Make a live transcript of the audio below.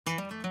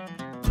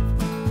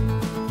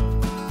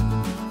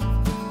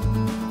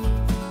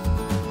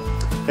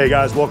Hey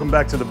guys, welcome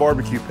back to the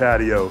barbecue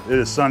patio. It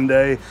is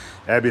Sunday.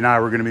 Abby and I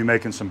were going to be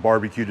making some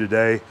barbecue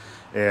today,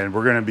 and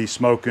we're going to be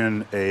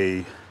smoking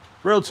a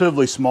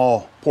relatively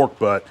small pork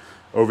butt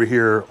over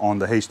here on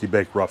the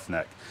Hasty-Bake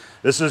Roughneck.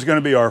 This is going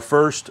to be our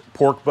first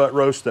pork butt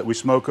roast that we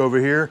smoke over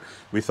here.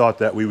 We thought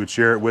that we would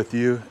share it with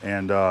you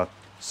and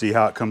see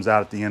how it comes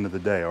out at the end of the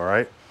day, all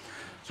right?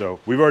 So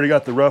we've already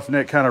got the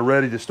roughneck kind of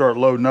ready to start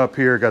loading up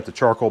here. Got the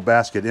charcoal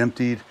basket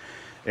emptied.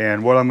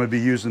 And what I'm going to be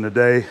using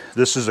today,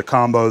 this is a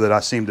combo that I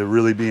seem to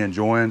really be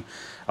enjoying.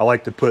 I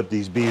like to put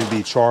these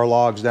B&B char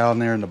logs down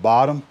there in the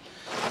bottom,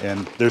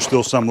 and there's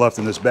still some left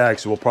in this bag,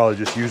 so we'll probably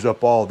just use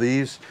up all of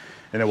these,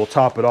 and then we'll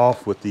top it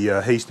off with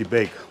the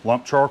Hasty-Bake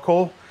lump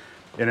charcoal,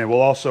 and then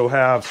we'll also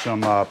have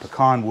some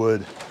pecan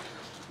wood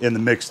in the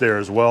mix there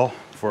as well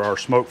for our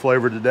smoke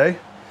flavor today.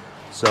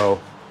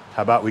 So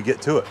how about we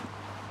get to it?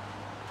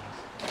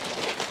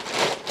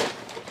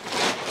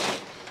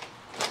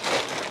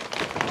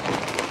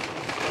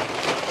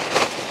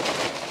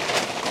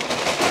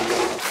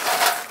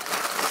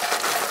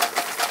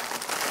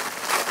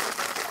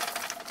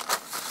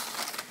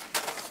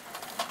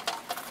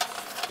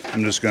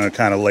 I'm just going to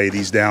kind of lay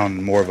these down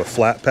in more of a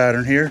flat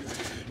pattern here.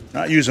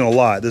 Not using a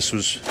lot. This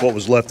was what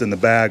was left in the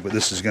bag, but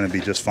this is going to be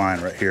just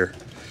fine right here.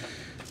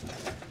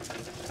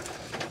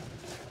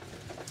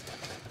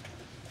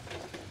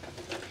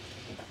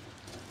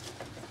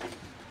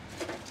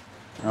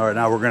 All right,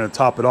 now we're going to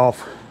top it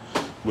off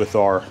with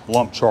our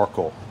lump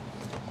charcoal.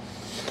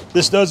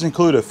 This does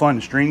include a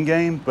fun string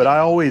game, but I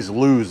always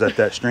lose at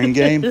that string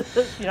game.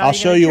 I'll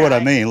show you what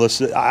I mean.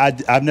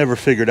 I've never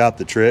figured out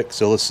the trick,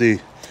 so let's see.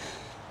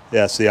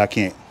 Yeah, see, I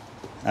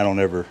don't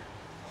ever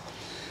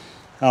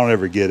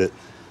get it.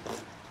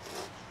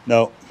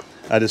 No,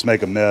 I just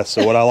make a mess.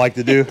 So what I like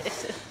to do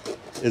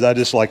is I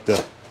just like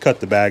to cut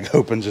the bag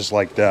open just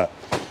like that.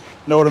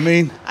 Know what I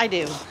mean? I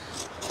do.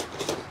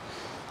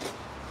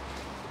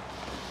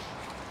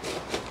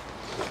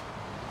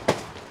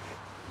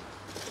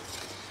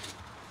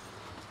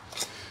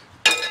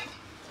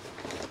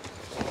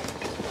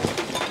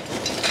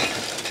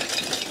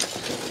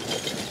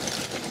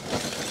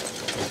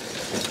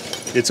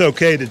 It's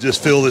okay to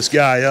just fill this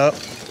guy up,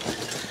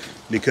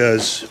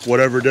 because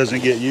whatever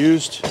doesn't get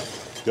used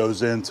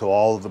goes into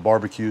all of the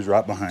barbecues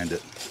right behind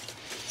it.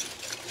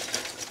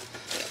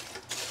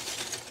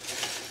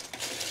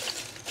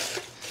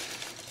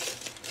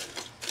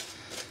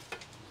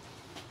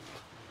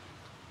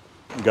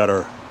 We got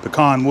our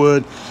pecan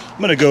wood. I'm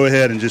going to go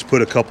ahead and just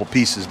put a couple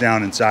pieces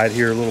down inside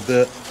here a little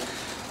bit.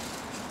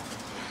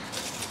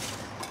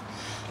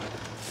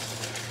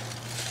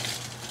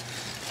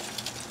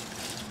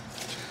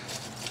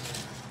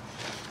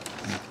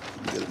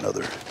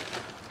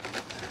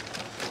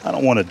 I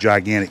don't want a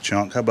gigantic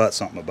chunk. How about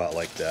something about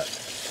like that?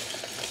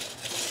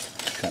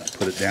 Kind of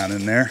put it down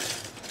in there,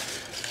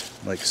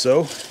 like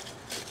so.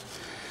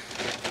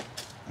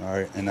 All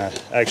right, and I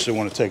actually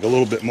want to take a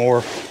little bit more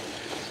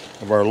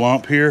of our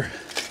lump here.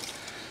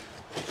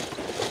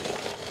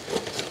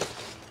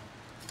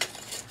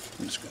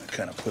 I'm just going to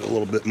kind of put a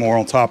little bit more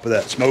on top of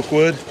that smoke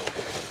wood.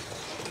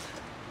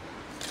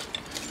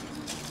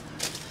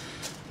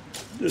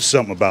 Just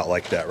something about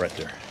like that right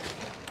there.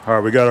 All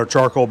right, we got our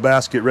charcoal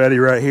basket ready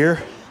right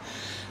here.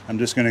 I'm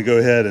just going to go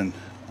ahead and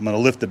I'm going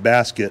to lift the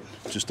basket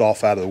just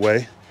off out of the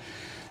way,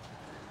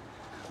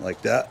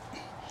 like that.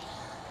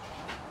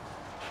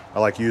 I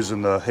like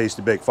using the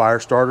Hasty-Bake fire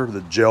starter, the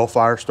gel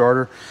fire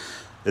starter.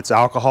 It's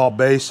alcohol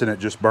based and it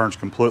just burns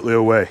completely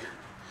away.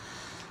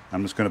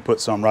 I'm just going to put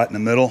some right in the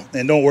middle,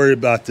 and don't worry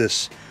about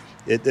this.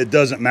 It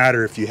doesn't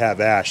matter if you have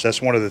ash.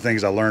 That's one of the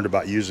things I learned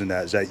about using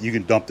that, is that you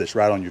can dump this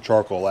right on your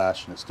charcoal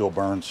ash and it still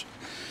burns.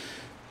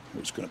 I'm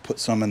just going to put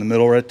some in the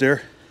middle right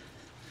there.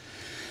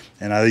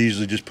 And I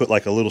usually just put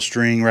like a little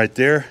string right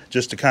there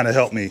just to kind of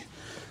help me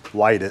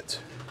light it.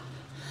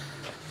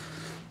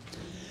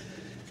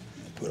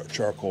 Put our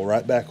charcoal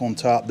right back on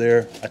top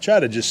there. I try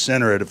to just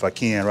center it if I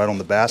can, right on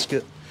the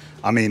basket.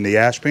 I mean the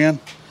ash pan.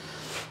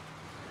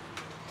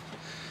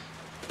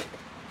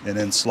 And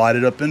then slide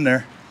it up in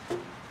there.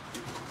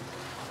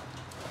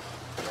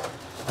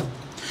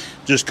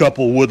 Just a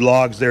couple wood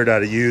logs there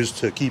that I use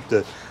to keep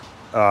the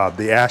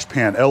ash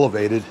pan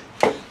elevated.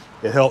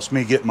 It helps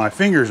me get my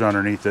fingers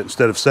underneath it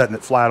instead of setting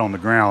it flat on the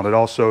ground. It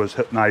also is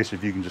nice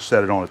if you can just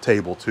set it on a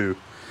table too.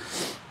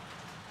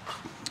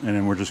 And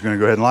then we're just going to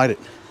go ahead and light it.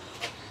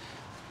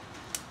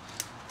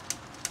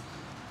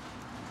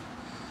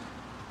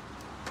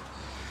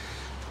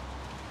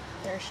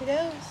 There she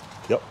goes.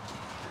 Yep.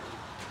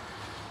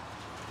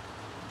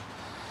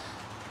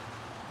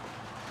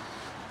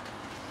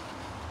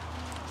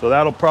 So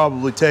that'll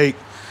probably take,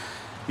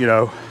 you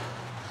know,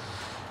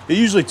 it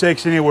usually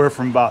takes anywhere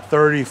from about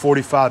 30,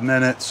 45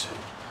 minutes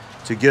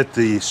to get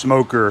the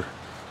smoker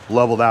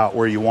leveled out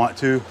where you want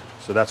to.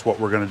 So that's what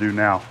we're going to do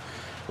now.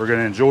 We're going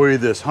to enjoy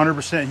this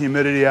 100%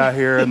 humidity out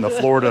here in the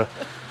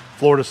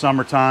Florida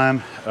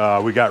summertime.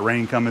 We got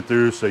rain coming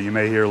through, so you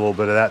may hear a little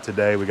bit of that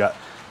today. We got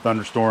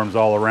thunderstorms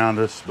all around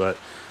us, but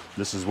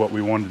this is what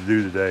we wanted to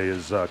do today,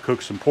 is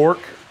cook some pork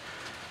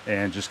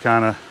and just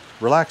kind of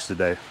relax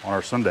today on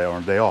our Sunday, on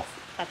our day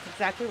off. That's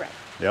exactly right.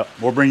 Yep,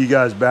 we'll bring you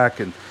guys back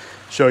and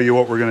show you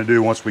what we're gonna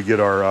do once we get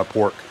our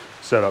pork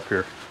set up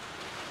here.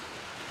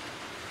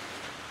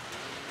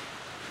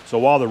 So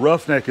while the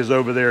roughneck is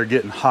over there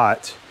getting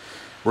hot,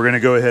 we're gonna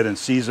go ahead and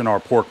season our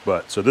pork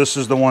butt. So this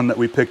is the one that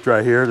we picked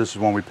right here. This is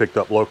one we picked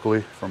up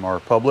locally from our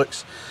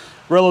Publix.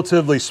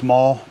 Relatively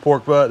small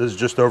pork butt. This is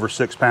just over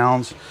 6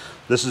 pounds.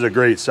 This is a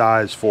great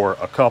size for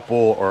a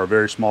couple or a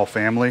very small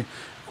family.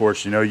 Of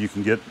course, you know, you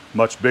can get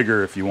much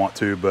bigger if you want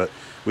to, but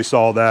we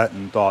saw that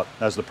and thought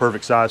that's the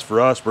perfect size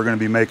for us. We're gonna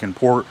be making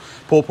pulled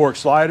pork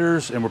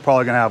sliders, and we're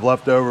probably gonna have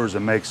leftovers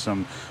and make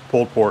some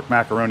pulled pork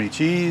macaroni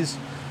cheese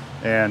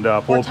and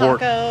pulled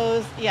pork.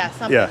 Tacos, yeah,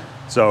 something. Yeah,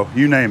 so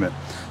you name it.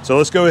 So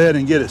let's go ahead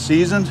and get it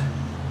seasoned.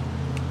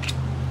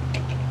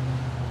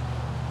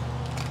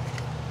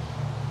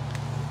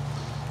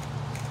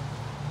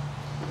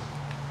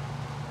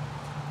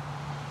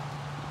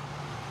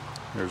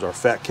 There's our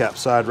fat cap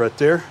side right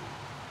there.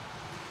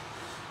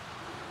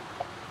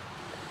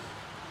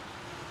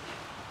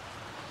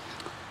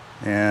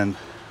 And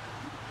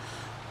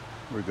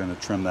we're going to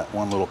trim that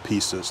one little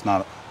piece that's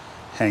not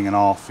hanging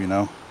off, you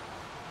know,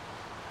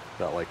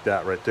 about like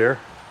that right there.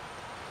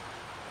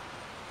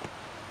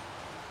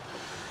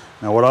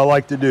 Now what I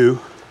like to do,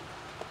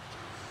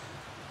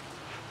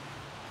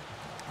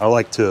 I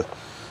like to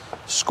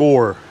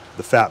score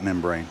the fat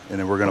membrane, and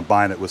then we're going to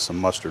bind it with some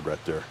mustard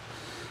right there.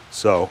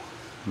 So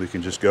we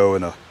can just go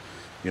in a,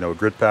 you know, a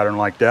grid pattern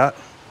like that.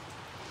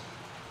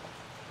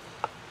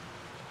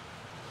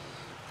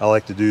 I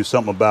like to do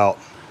something about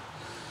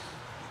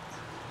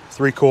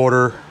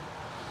 3/4,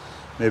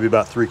 maybe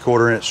about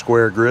 3/4 inch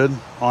square grid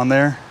on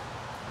there.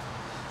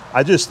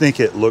 I just think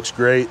it looks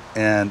great,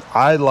 and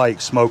I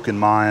like smoking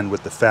mine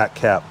with the fat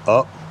cap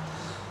up.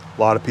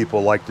 A lot of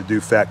people like to do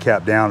fat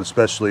cap down,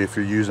 especially if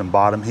you're using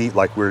bottom heat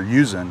like we're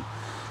using,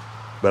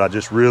 but I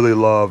just really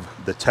love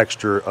the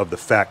texture of the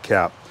fat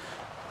cap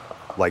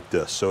like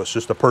this. So it's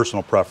just a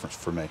personal preference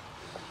for me.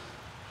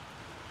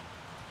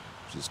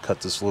 Just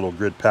cut this little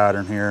grid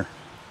pattern here.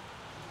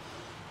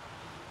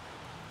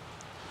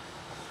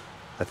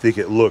 I think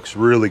it looks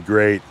really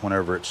great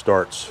whenever it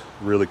starts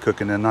really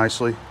cooking in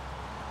nicely.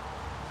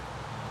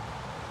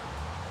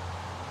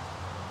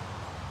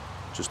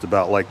 Just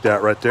about like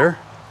that right there.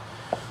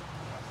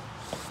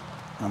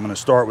 I'm going to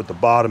start with the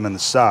bottom and the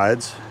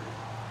sides.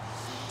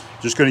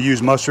 Just going to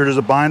use mustard as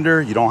a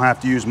binder. You don't have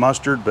to use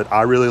mustard, but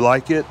I really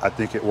like it. I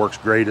think it works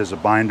great as a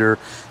binder.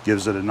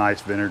 Gives it a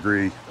nice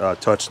vinegary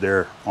touch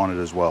there on it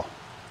as well.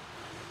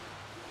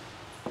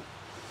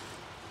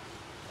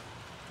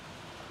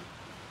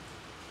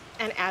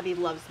 And Abby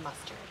loves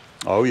mustard.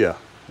 Oh yeah,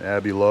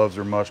 Abby loves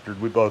her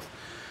mustard. We both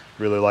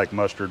really like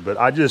mustard, but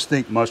I just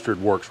think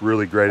mustard works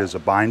really great as a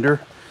binder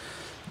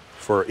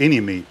for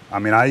any meat. I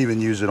mean, I even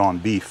use it on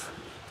beef.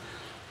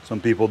 Some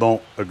people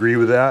don't agree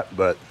with that,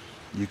 but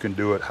you can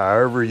do it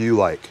however you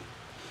like.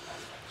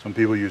 Some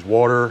people use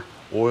water,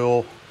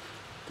 oil.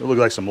 It looked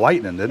like some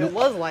lightning, didn't it? It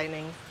was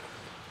lightning.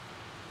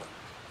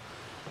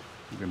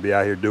 We're gonna be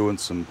out here doing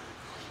some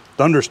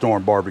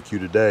thunderstorm barbecue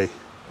today.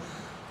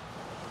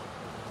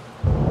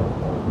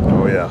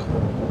 Oh yeah.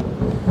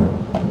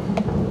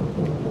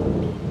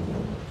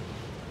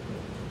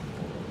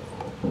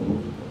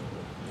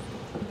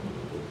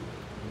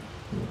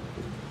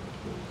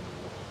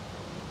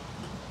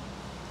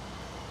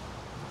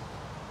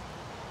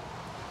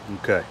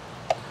 Okay.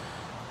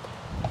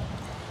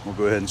 We'll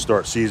go ahead and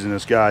start seasoning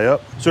this guy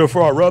up. So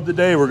for our rub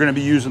today, we're gonna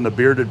be using the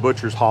Bearded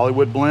Butcher's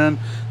Hollywood blend.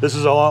 This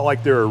is a lot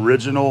like their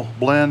original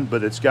blend,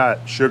 but it's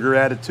got sugar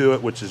added to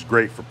it, which is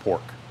great for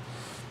pork.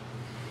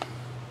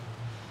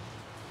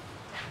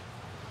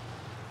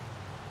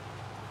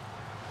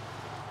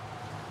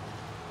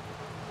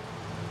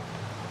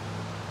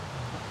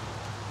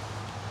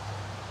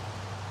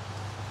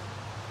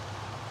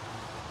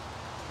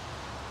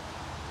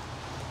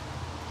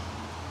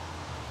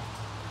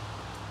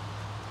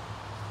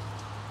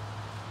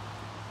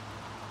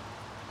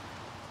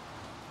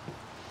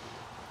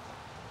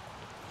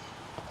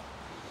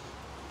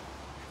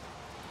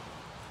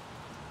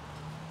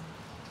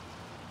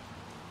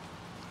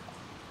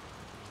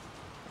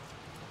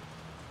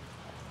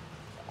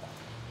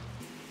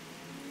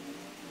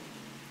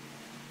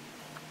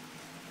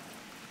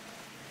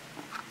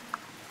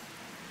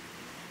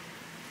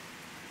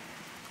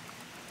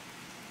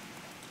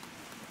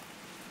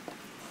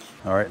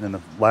 All right, and then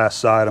the last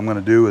side I'm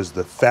gonna do is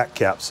the fat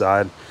cap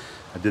side.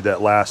 I did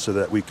that last so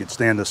that we could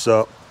stand this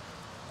up,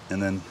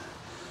 and then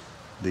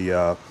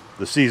the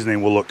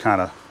seasoning will look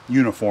kind of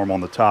uniform on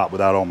the top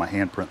without all my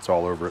handprints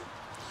all over it.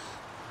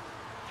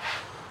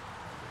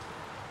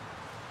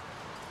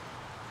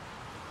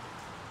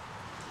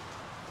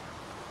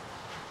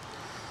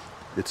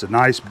 It's a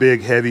nice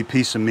big heavy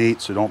piece of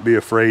meat, so don't be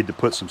afraid to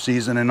put some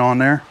seasoning on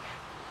there.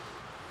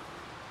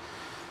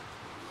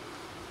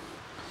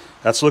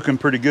 That's looking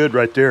pretty good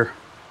right there.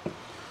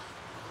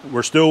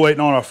 We're still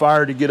waiting on our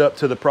fire to get up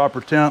to the proper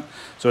temp.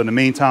 So in the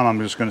meantime, I'm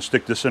just gonna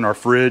stick this in our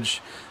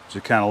fridge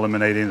to kind of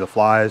eliminate any of the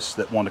flies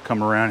that want to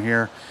come around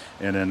here.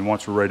 And then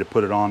once we're ready to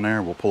put it on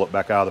there, we'll pull it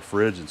back out of the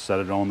fridge and set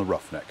it on the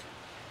roughneck.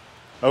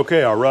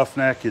 Okay, our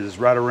roughneck is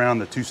right around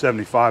the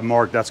 275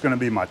 mark. That's going to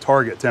be my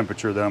target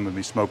temperature that I'm going to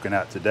be smoking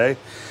at today.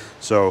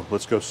 So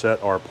let's go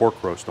set our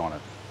pork roast on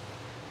it.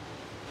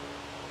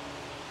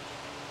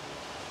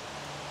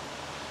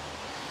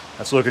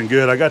 That's looking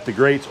good. I got the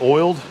grates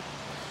oiled.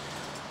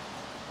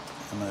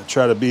 I'm going to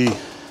try to be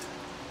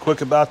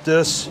quick about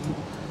this.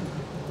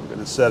 I'm going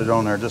to set it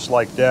on there just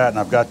like that. And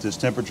I've got this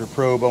temperature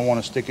probe I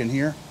want to stick in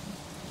here.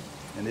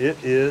 And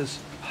it is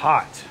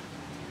hot.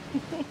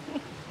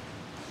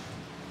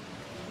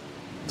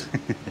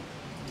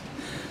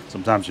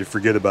 Sometimes you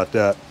forget about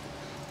that.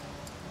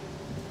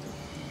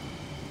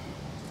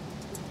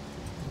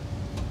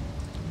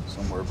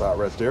 Somewhere about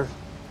right there.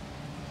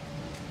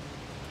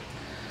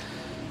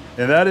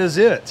 And that is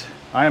it.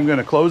 I am going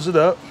to close it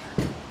up.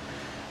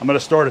 I'm going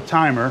to start a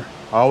timer.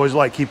 I always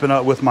like keeping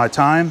up with my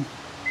time.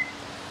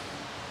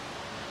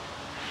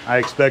 I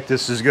expect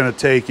this is going to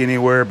take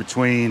anywhere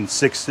between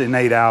 6 and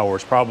 8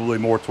 hours, probably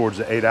more towards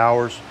the 8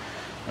 hours.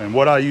 And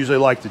what I usually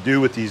like to do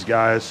with these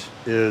guys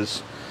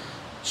is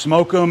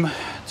smoke them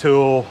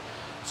till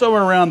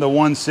somewhere around the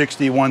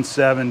 160,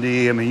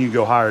 170. I mean, you can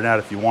go higher than that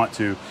if you want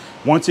to.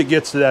 Once it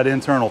gets to that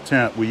internal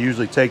temp, we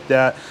usually take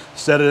that,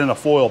 set it in a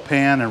foil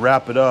pan and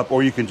wrap it up,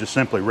 or you can just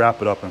simply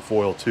wrap it up in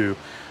foil too,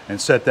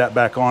 and set that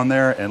back on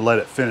there and let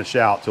it finish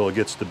out till it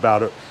gets to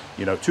about,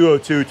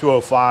 202,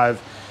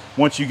 205.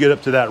 Once you get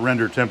up to that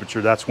render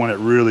temperature, that's when it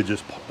really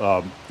just,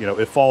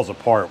 it falls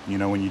apart.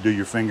 When you do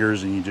your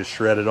fingers and you just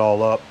shred it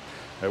all up,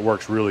 it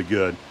works really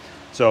good.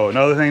 So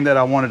another thing that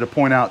I wanted to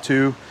point out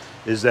too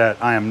is that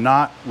I am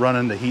not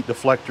running the heat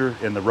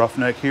deflector in the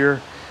roughneck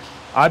here.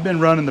 I've been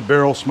running the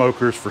barrel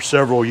smokers for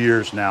several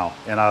years now,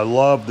 and I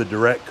love the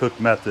direct cook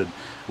method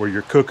where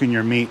you're cooking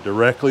your meat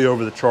directly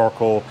over the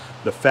charcoal.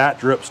 The fat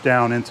drips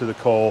down into the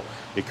coal.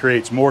 It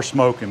creates more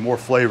smoke and more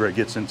flavor it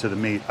gets into the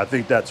meat. I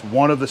think that's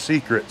one of the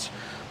secrets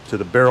to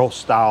the barrel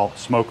style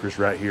smokers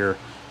right here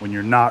when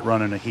you're not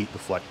running a heat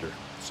deflector.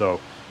 So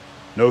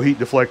no heat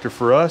deflector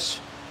for us,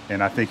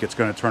 and I think it's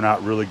going to turn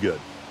out really good.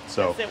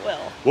 So yes, it will.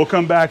 We'll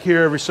come back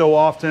here every so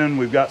often.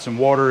 We've got some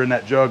water in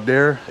that jug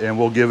there, and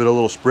we'll give it a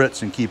little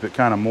spritz and keep it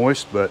kind of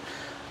moist, but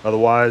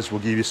otherwise we'll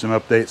give you some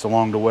updates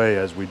along the way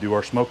as we do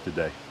our smoke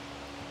today.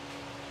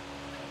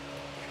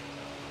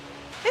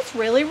 It's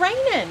really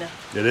raining.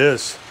 It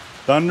is.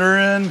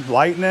 Thundering,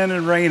 lightning,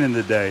 and raining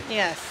today.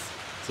 Yes.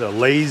 It's a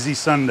lazy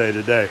Sunday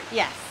today.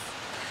 Yes.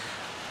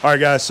 All right,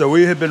 guys, so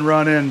we have been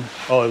running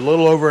a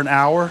little over an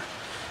hour,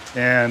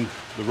 and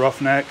the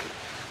roughneck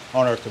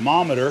on our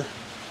thermometer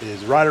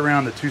is right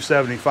around the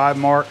 275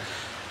 mark.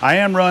 I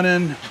am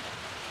running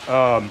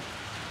a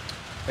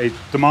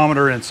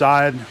thermometer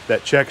inside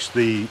that checks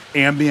the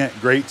ambient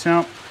grate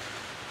temp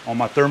on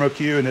my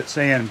thermoQ, and it's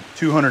saying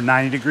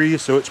 290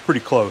 degrees, so it's pretty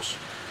close.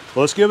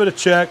 Well, let's give it a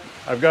check.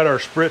 I've got our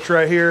spritz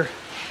right here.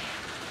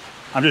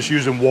 I'm just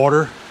using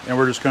water, and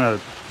we're just gonna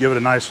give it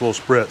a nice little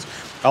spritz.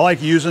 I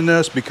like using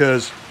this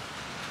because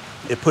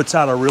it puts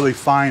out a really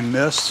fine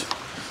mist,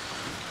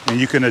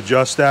 and you can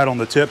adjust that on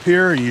the tip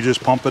here, and you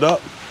just pump it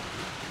up.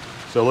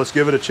 So let's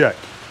give it a check.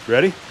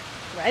 Ready?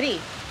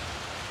 Ready.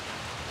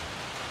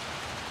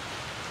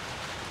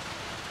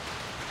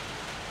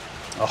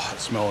 Oh,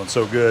 it's smelling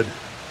so good.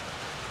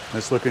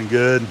 It's looking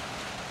good.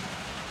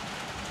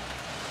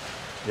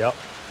 Yep.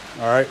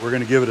 All right, we're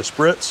gonna give it a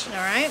spritz. All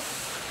right.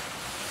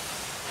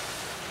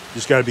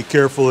 Just gotta be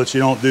careful that you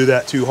don't do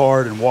that too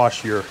hard and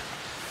wash your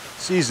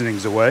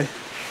seasonings away.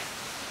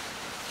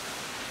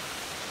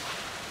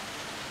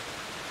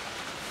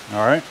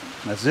 All right,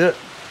 that's it.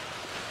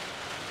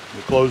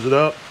 We'll close it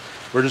up.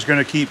 We're just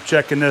gonna keep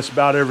checking this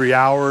about every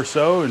hour or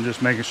so and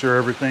just making sure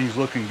everything's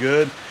looking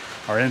good.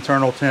 Our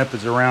internal temp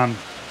is around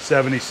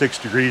 76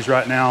 degrees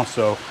right now,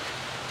 so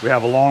we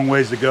have a long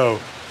ways to go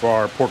for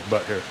our pork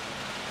butt here.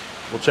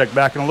 We'll check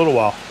back in a little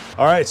while.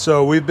 All right,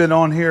 so we've been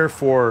on here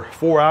for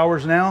 4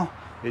 hours now.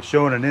 It's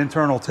showing an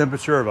internal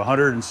temperature of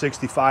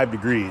 165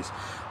 degrees.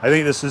 I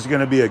think this is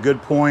gonna be a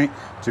good point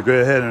to go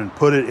ahead and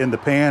put it in the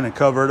pan and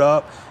cover it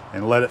up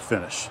and let it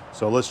finish.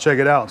 So let's check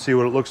it out and see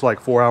what it looks like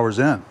 4 hours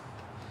in.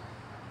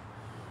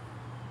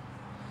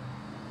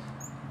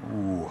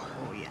 Ooh.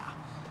 Oh yeah.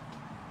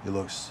 It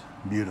looks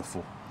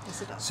beautiful.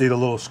 Yes, it does. See the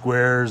little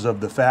squares of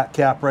the fat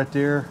cap right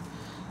there?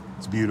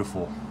 It's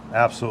beautiful.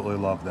 Absolutely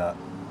love that.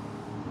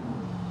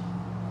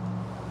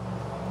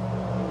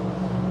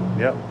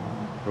 Yep.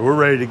 But we're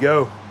ready to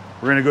go.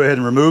 We're gonna go ahead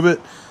and remove it,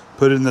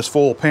 put it in this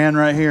full pan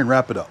right here and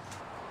wrap it up.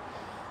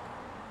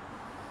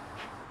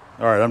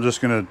 All right,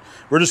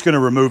 we're just gonna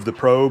remove the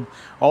probe.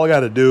 All I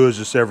gotta do is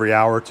just every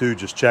hour or two,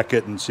 just check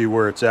it and see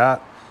where it's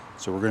at.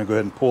 So we're gonna go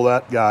ahead and pull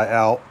that guy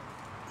out.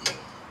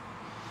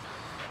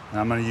 And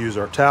I'm gonna use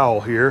our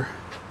towel here.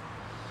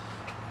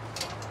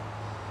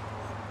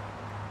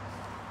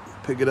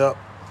 Pick it up,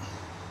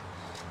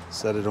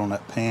 set it on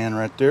that pan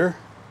right there.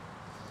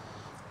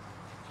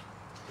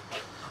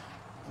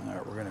 All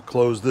right, we're gonna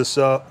close this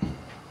up.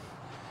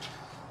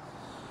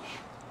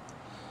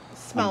 It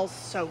smells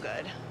so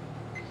good.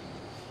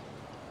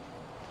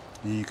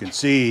 You can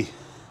see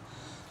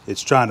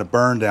it's trying to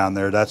burn down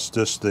there. That's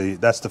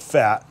the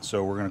fat.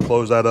 So we're gonna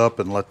close that up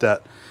and let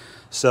that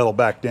settle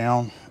back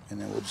down. And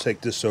then we'll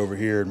take this over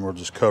here and we'll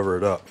just cover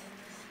it up.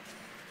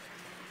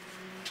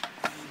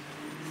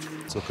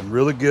 It's looking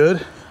really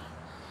good.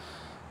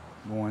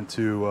 I'm going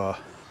to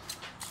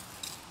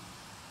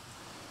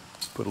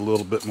put a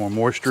little bit more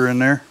moisture in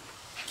there.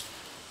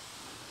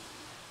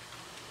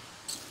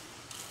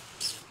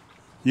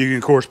 You can,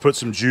 of course, put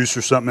some juice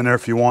or something in there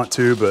if you want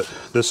to, but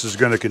this is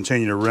going to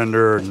continue to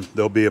render and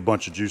there'll be a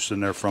bunch of juice in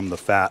there from the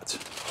fat.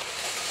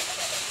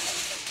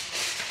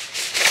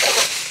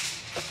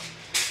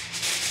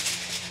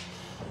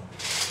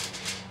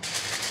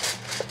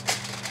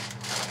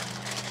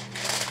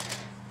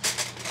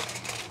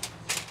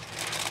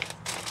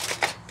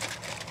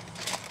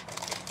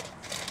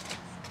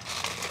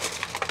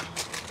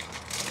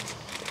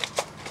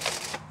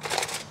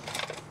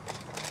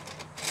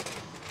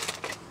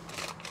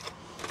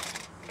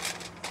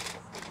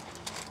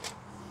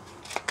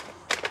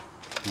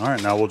 All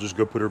right, now we'll just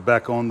go put her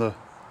back on the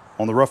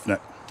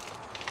roughneck.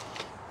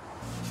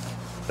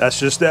 That's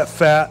just that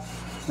fat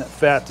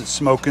that's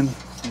smoking.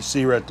 You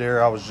see right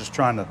there, I was just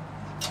trying to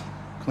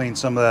clean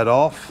some of that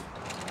off.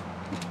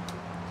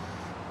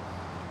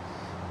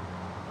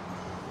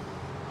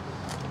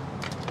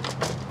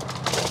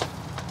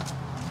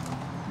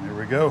 There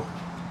we go.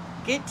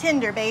 Get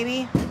tender,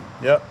 baby.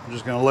 Yep, I'm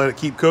just gonna let it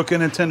keep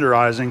cooking and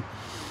tenderizing.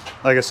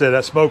 Like I said,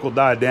 that smoke will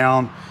die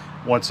down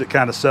once it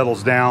kind of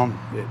settles down.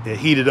 It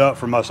heated up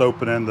from us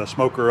opening the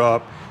smoker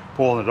up,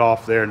 pulling it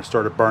off there, and it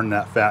started burning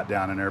that fat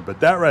down in there.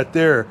 But that right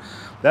there,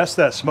 that's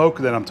that smoke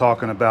that I'm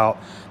talking about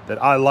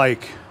that I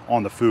like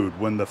on the food.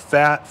 When the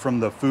fat from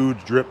the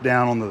foods drip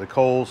down onto the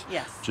coals,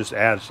 yes, just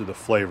adds to the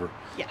flavor.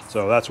 Yes.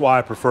 So that's why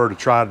I prefer to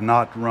try to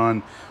not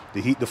run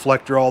the heat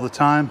deflector all the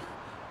time,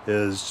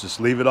 is just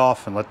leave it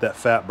off and let that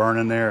fat burn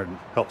in there and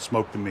help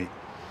smoke the meat.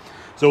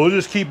 So we'll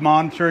just keep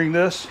monitoring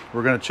this.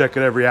 We're gonna check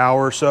it every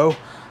hour or so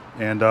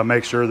and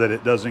make sure that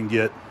it doesn't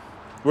get,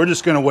 we're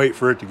just gonna wait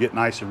for it to get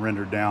nice and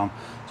rendered down.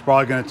 It's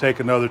probably gonna take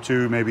another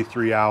 2, maybe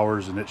 3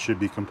 hours, and it should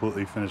be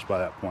completely finished by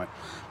that point.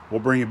 We'll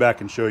bring you back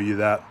and show you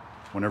that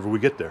whenever we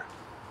get there.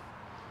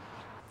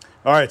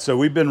 All right, so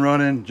we've been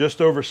running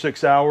just over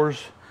 6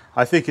 hours.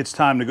 I think it's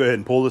time to go ahead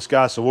and pull this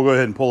guy, so we'll go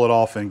ahead and pull it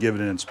off and give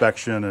it an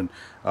inspection and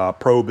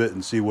probe it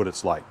and see what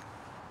it's like.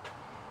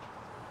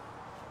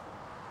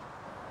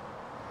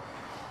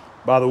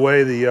 By the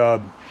way,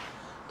 the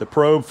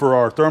probe for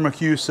our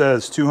thermocue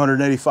says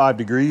 285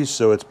 degrees,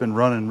 so it's been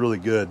running really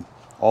good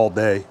all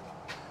day.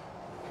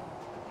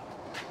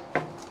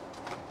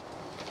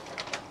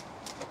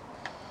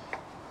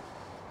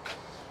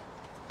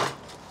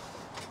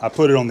 I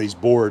put it on these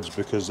boards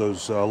because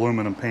those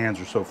aluminum pans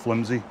are so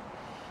flimsy.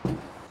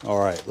 All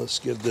right, let's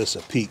give this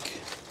a peek.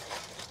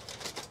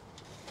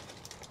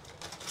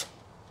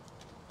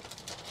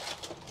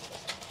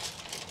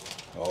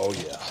 Oh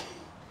yeah.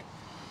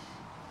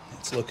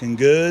 It's looking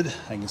good.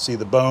 I can see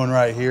the bone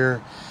right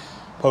here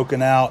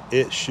poking out.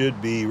 It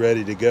should be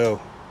ready to go.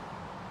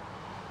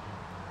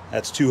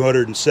 That's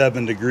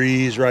 207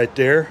 degrees right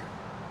there.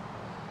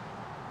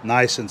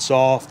 Nice and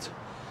soft.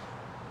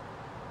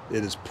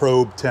 It is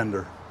probe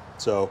tender.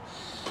 So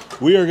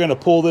we are gonna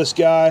pull this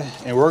guy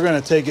and we're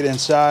gonna take it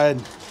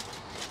inside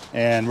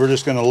and we're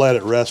just gonna let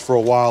it rest for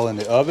a while in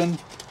the oven.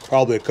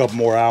 Probably a couple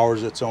more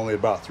hours. It's only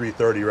about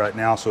 3:30 right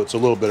now, so it's a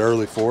little bit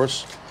early for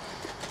us.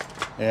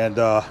 And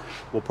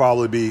we'll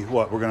probably be,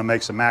 we're gonna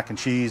make some mac and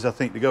cheese, I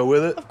think, to go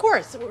with it. Of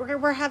course,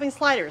 we're having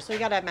sliders, so we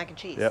gotta have mac and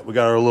cheese. Yeah, we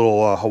got our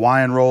little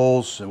Hawaiian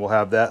rolls, and we'll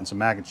have that and some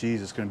mac and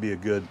cheese. It's gonna be a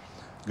good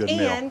meal.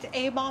 And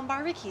a bomb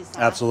barbecue sauce.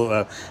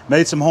 Absolutely.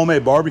 Made some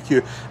homemade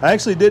barbecue. I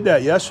actually did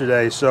that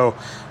yesterday. So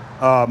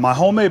my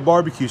homemade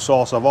barbecue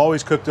sauce, I've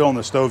always cooked it on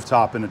the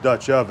stovetop in a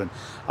Dutch oven.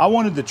 I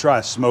wanted to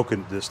try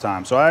smoking it this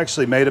time. So I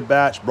actually made a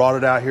batch, brought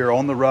it out here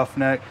on the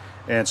roughneck,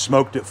 and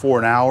smoked it for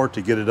an hour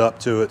to get it up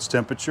to its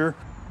temperature.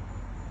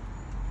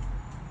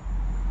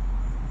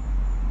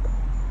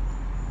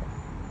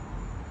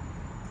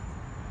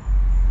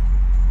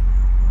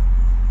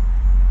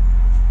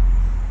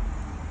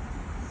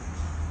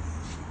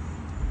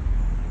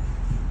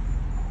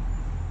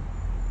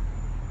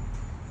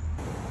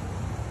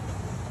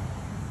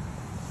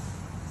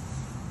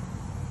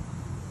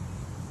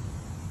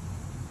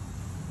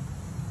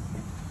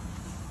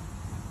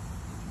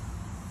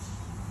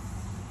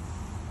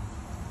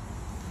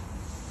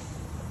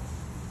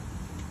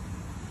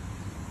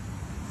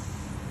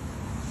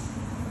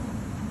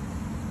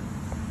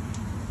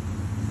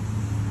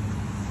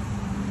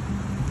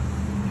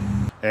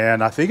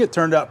 And I think it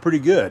turned out pretty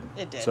good.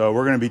 It did. So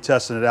we're going to be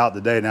testing it out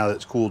today now that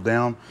it's cooled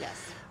down. Yes.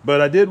 But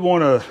I did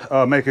want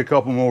to make a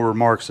couple more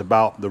remarks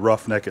about the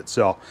roughneck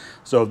itself.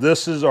 So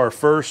this is our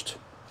first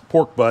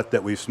pork butt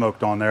that we've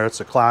smoked on there.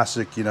 It's a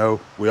classic, you know,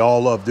 we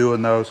all love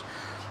doing those.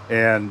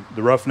 And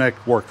the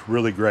roughneck worked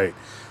really great.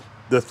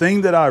 The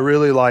thing that I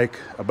really like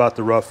about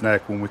the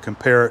roughneck when we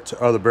compare it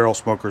to other barrel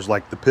smokers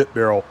like the pit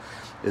barrel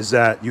is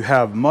that you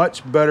have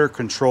much better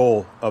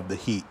control of the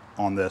heat.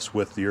 on this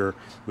with your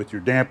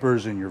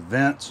dampers and your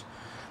vents.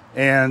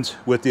 And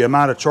with the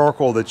amount of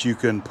charcoal that you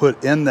can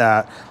put in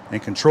that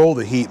and control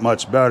the heat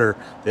much better,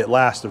 it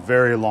lasts a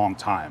very long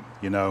time,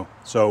 you know.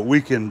 So we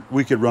could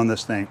run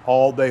this thing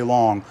all day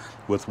long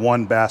with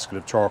one basket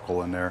of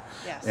charcoal in there.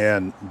 Yes.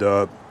 And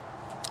the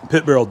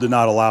pit barrel did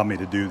not allow me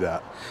to do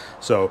that.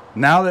 So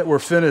now that we're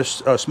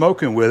finished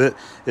smoking with it,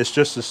 it's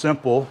just as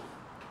simple.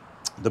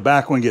 The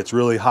back one gets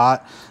really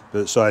hot,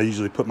 so I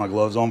usually put my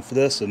gloves on for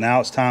this. So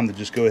now it's time to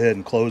just go ahead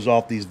and close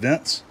off these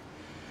vents.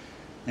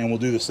 And we'll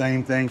do the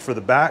same thing for the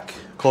back,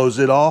 close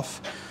it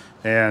off,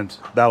 and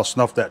that'll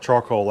snuff that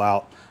charcoal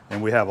out,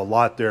 and we have a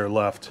lot there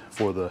left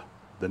for the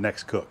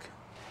next cook.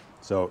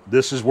 So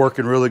this is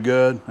working really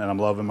good, and I'm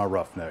loving my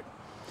roughneck.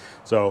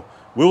 So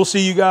we will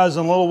see you guys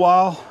in a little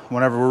while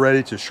whenever we're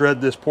ready to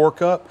shred this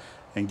pork up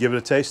and give it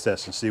a taste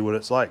test and see what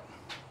it's like.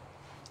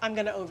 I'm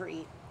gonna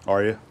overeat.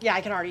 Are you? Yeah,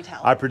 I can already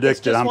tell. I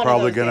predicted I'm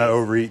probably gonna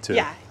overeat too.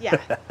 Yeah,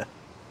 yeah.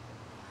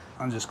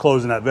 I'm just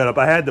closing that vent up.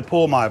 I had to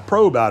pull my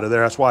probe out of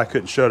there. That's why I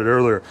couldn't shut it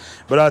earlier.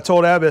 But I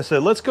told Abby, I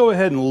said, let's go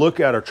ahead and look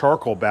at our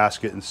charcoal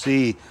basket and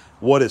see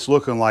what it's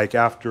looking like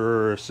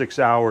after 6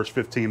 hours,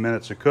 15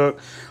 minutes to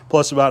cook,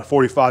 plus about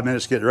 45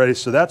 minutes getting ready.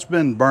 So that's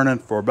been burning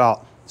for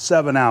about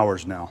 7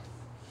 hours now.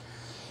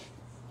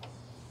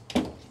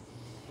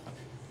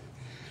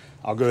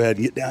 I'll go ahead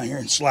and get down here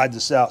and slide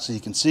this out so you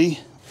can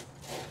see.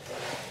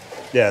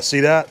 Yeah,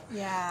 see that?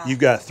 Yeah. You've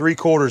got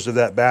 3/4 of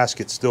that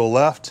basket still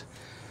left.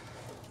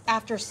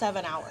 After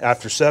 7 hours.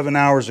 After 7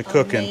 hours of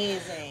cooking.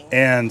 Amazing.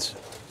 And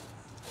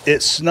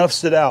it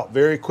snuffs it out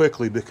very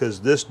quickly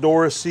because this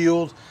door is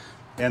sealed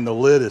and the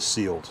lid is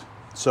sealed.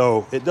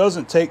 So it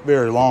doesn't take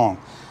very long.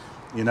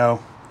 You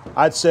know,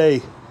 I'd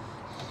say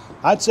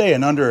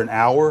in under an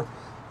hour,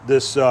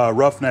 this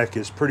roughneck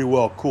is pretty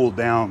well cooled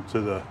down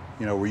to the,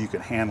 you know, where you can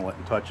handle it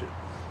and touch it.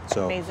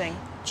 So amazing.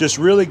 Just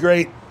really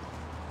great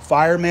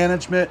fire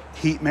management,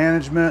 heat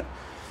management.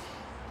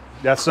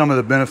 That's some of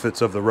the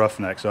benefits of the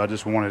roughneck. So I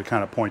just wanted to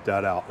kind of point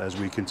that out as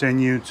we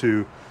continue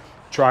to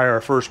try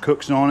our first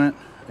cooks on it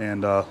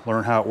and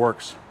learn how it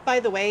works. By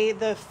the way,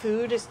 the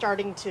food is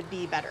starting to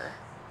be better.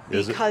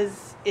 Is it?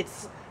 Because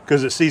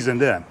it's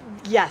seasoned in.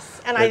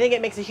 yes, and I think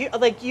it makes a huge,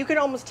 like you can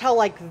almost tell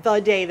like the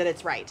day that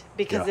it's right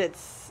because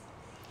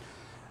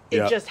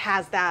Yeah. it just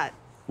has that.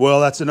 Well,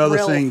 that's another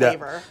grill thing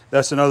flavor.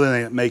 that's another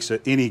thing that makes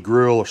any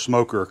grill or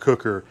smoker or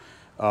cooker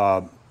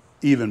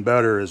even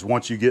better is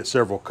once you get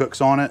several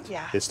cooks on it,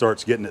 Yeah. it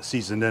starts getting it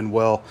seasoned in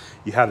well.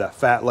 You have that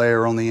fat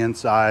layer on the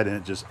inside and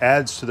it just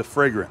adds to the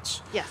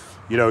fragrance. Yes.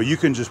 You know, you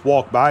can just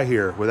walk by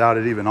here without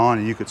it even on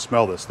and you could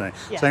smell this thing.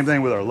 Yes. Same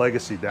thing with our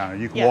Legacy down there.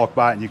 You can Yeah. walk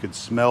by it and you can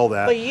smell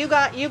that. But you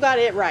got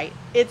it right.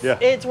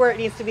 It's where it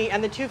needs to be,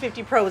 and the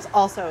 250 Pro is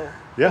also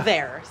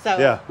there. So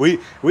yeah,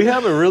 we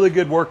have a really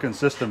good working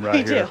system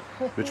right We here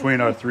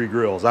between our 3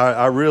 grills.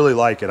 I really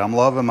like it. I'm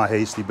loving my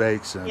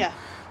Hasty-Bakes, and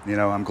you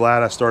know, I'm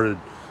glad I started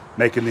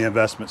making the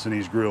investments in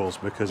these grills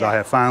because I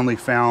have finally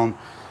found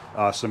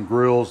some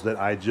grills that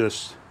I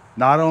just,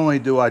 not only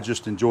do I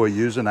just enjoy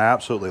using, I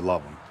absolutely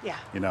love them. Yeah.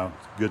 You know,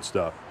 good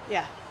stuff.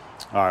 Yeah.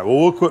 All right, well,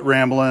 we'll quit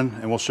rambling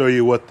and we'll show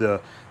you what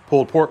the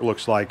pulled pork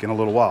looks like in a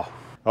little while.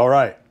 All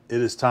right, it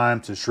is time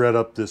to shred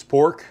up this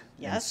pork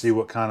and see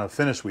what kind of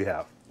finish we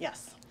have.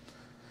 Yes.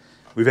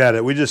 We've had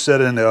it, we just set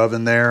it in the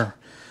oven there.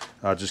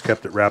 Just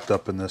kept it wrapped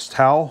up in this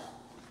towel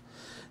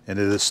and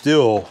it is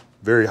still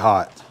very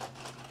hot.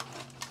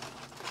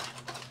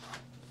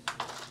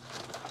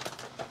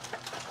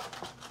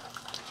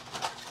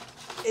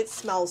 It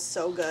smells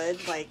so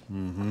good. Like.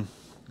 Mm-hmm.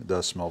 It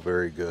does smell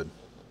very good.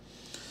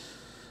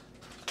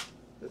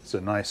 It's a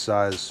nice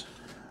size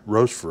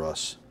roast for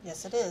us.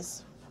 Yes, it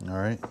is. All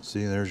right,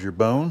 see, there's your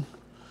bone.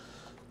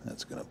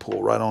 That's gonna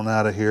pull right on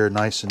out of here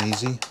nice and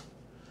easy.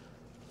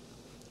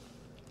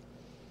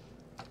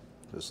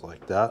 Just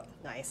like that.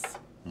 Nice.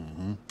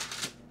 Mm-hmm.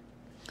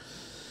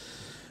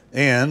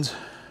 And,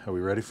 are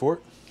we ready for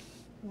it?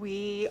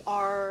 We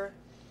are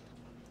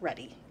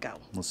ready. Go.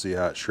 Let's see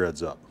how it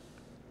shreds up.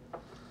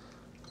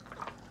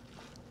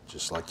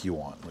 Just like you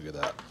want. Look at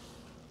that.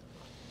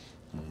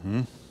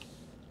 Mm-hmm.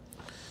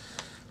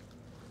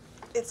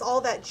 It's all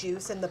that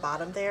juice in the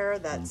bottom there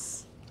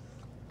that's...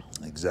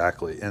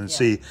 Exactly. And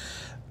see,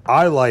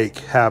 I like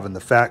having the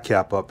fat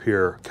cap up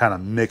here kind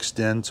of mixed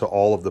into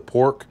all of the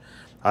pork.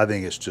 I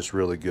think it's just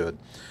really good.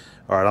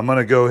 All right, I'm going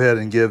to go ahead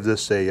and give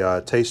this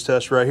a taste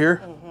test right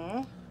here.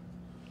 Mm-hmm.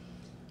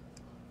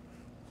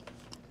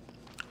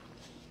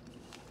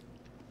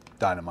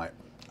 Dynamite.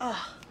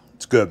 Oh.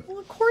 It's good. Well,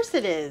 of course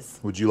it is.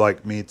 Would you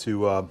like me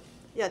to...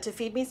 yeah, to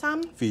feed me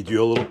some? Feed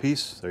you a little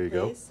piece. There you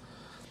Please.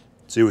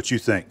 go. See what you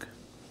think.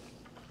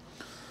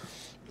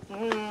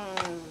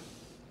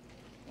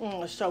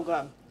 It's so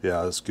good.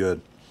 Yeah, that's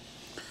good.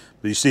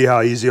 But you see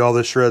how easy all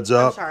this shreds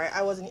up? I'm sorry,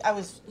 I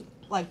was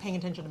like paying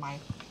attention to my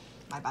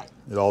bite.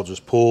 It all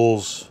just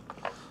pulls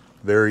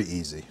very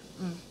easy.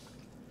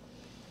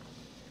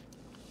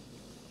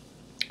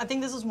 I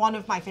think this is one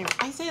of my favorite.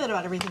 I say that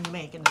about everything you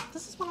make, and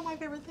this is one of my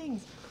favorite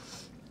things.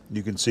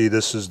 You can see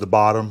this is the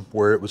bottom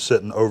where it was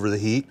sitting over the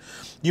heat.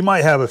 You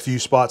might have a few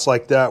spots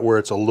like that where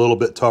it's a little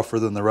bit tougher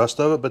than the rest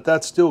of it, but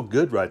that's still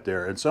good right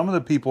there. And some of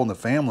the people in the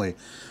family,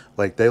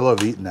 like, they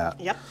love eating that.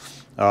 Yep.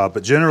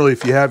 But generally,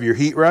 if you have your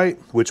heat right,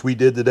 which we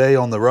did today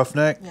on the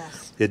Roughneck,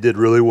 yes, it did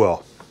really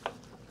well.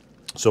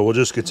 So we'll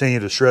just continue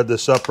to shred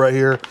this up right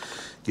here,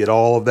 get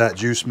all of that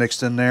juice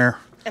mixed in there.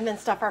 And then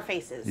stuff our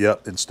faces.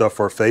 Yep, and stuff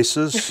our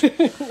faces.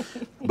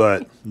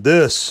 But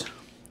this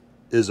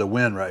is a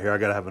win right here. I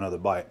gotta have another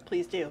bite.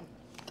 Please do.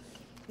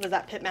 Was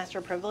that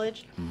Pitmaster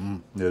privilege?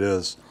 It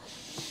is.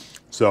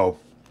 So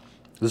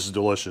this is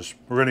delicious.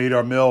 We're gonna eat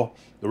our meal.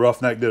 The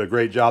Roughneck did a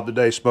great job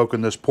today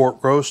smoking this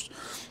pork roast.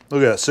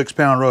 Look at that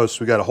 6-pound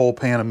roast. We got a whole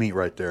pan of meat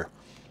right there.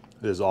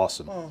 It is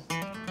awesome. All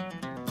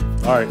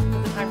right.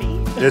 Time to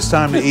eat. It's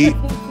time to eat,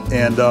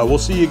 and we'll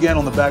see you again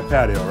on the back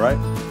patio, all right?